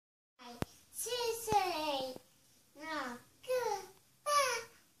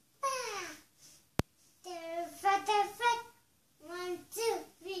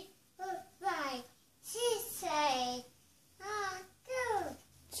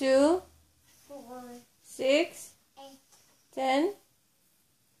2, 4, 6, 8, 10,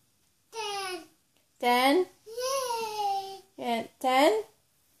 10. 10, Yay! and 10,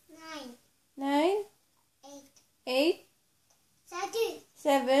 9, 9, 8, 8, 7,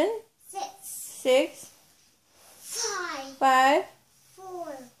 7, 6, 6, 5, 5,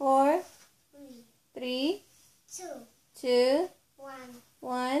 4, 4, 3, 3, 2, 2, 1,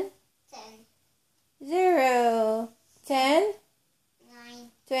 1, 10, 0. 10,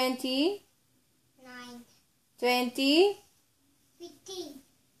 9, 20, 9, 20, 15,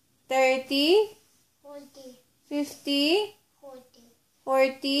 30, 40, 50, 40,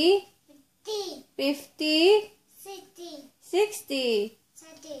 40, 50, 50, 60, 60,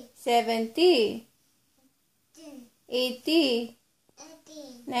 70, 70, 80,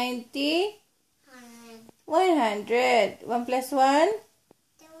 80, 90, 100, 100. 1 plus 1,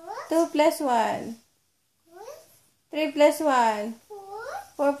 2 plus 1, 3 plus 1,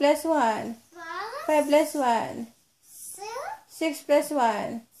 4 plus 1, 5 plus 1, 6 plus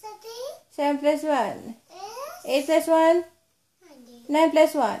 1, 7 plus 1, 8 plus 1, 9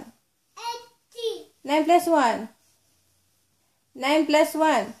 plus 1, 9 plus 1, 9 plus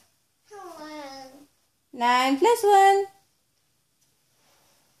 1, 9 plus 1,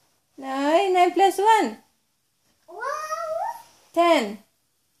 9 plus 1, 10,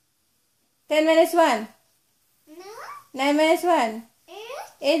 10 minus 1, 9 minus 1,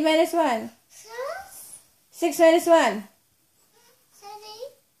 8 minus 1, 6 minus 1,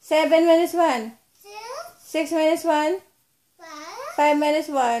 7 minus 1, 6 minus 1, 5 minus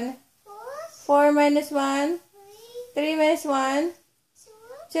 1, 4 minus 1, 3 minus 1,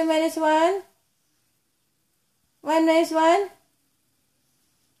 2 minus 1, 1 minus 1.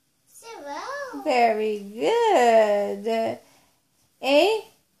 Very good. A.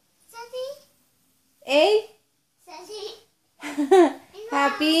 A.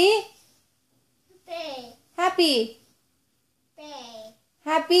 Happy. Happy.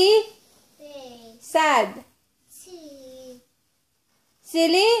 Happy. Sad.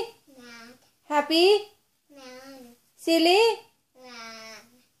 Silly. Happy. Silly.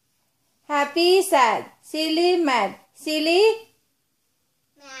 Happy, sad. Silly, mad. Silly.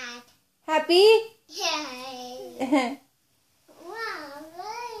 Happy.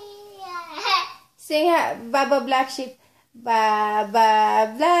 Sing Baba Black Sheep.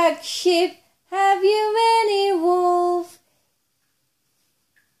 Baba Black Sheep, have you any wolf?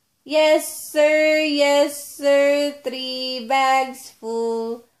 Yes, sir, 3 bags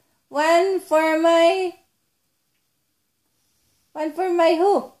full. One for my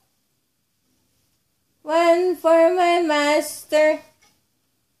who? One for my master.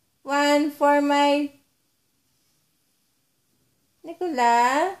 One for my...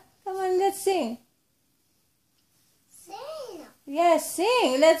 Nicola, come on, let's sing. Yes,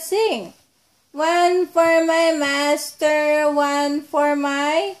 sing. Let's sing. One for my master, one for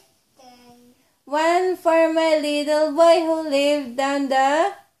my... One for my little boy who lived down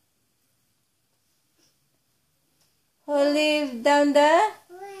the... Who lived down the...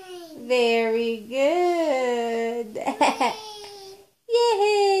 Very good.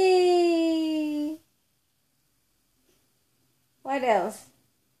 Yay! What else?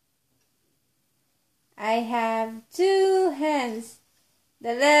 I have 2 hands,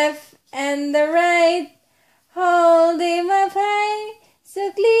 the left and the right. Hold them up high,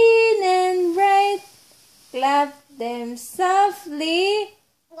 so clean and bright. Clap them softly.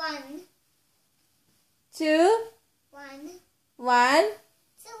 1, 2, 1,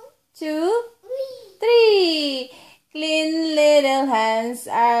 2, 3. Clean little hands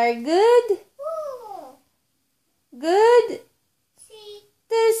are good. Good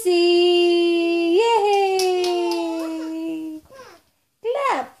to see. Yay!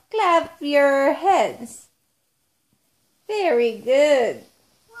 Clap your hands. Very good.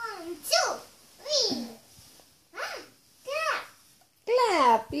 1, 2, 3.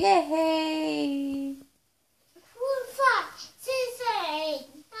 Clap. Yay! 4, 5, 6, 7, 8,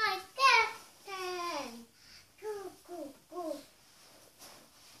 9, 10. Go.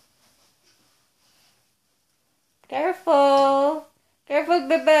 Careful. Careful,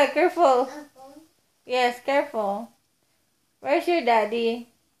 Bebe. Careful. Yes, careful. Where's your daddy?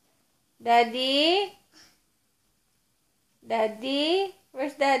 Daddy? Daddy?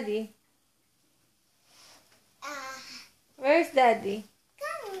 Where's daddy? Where's daddy?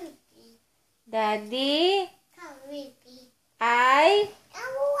 Come with me. Daddy? Come with me. I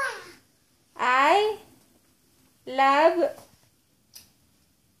love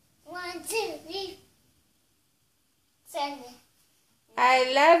 1, 2, 3, 7,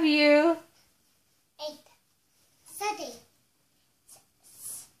 I love you. 8, 30,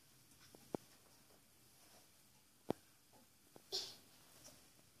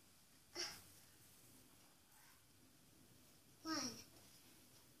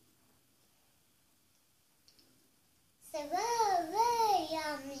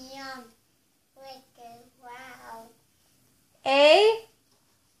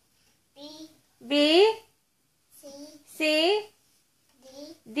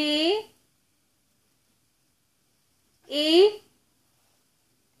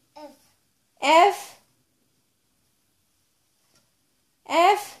 F.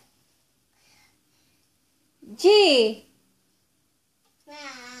 F. G.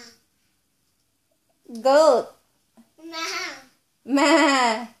 Goat.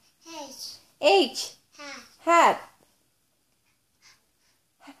 Ma. H. Hat.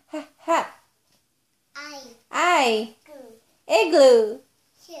 Hat. I. Igloo.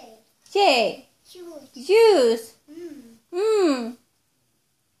 J. Juice.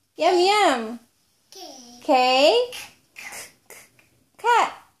 Yum yum. K.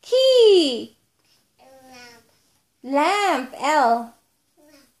 Cat. Key. Lamp. L.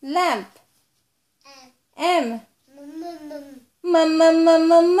 Lamp. M.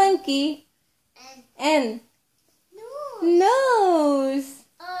 Monkey. N. Nose.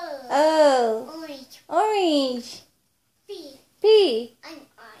 O. Orange. P.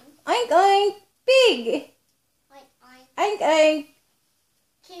 Oink oink. Pig. Oink oink.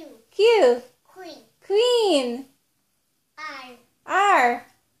 Q. Queen. R.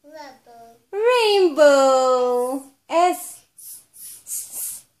 Rainbow. S.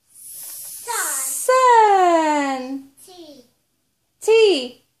 Sun.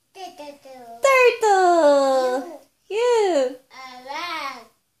 T. Turtle. U.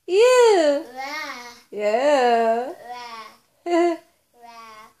 Yeah.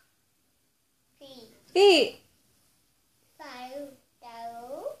 P.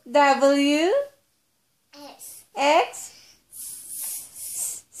 W. X.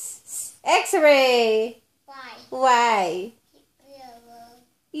 X-ray. Y.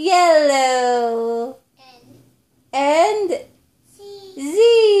 Yellow. And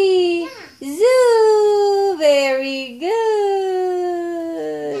Z. Zoo. Very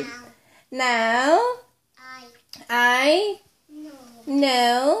good. Now I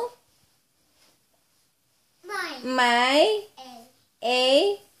know my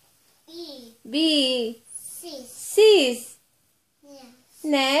A, B, C's.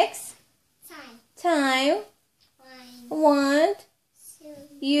 Next time want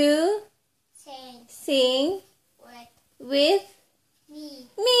you sing with me.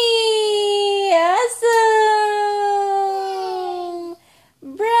 Awesome!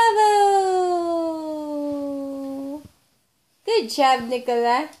 Bravo! Good job,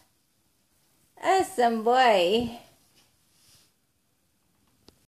 Nicola. Awesome boy.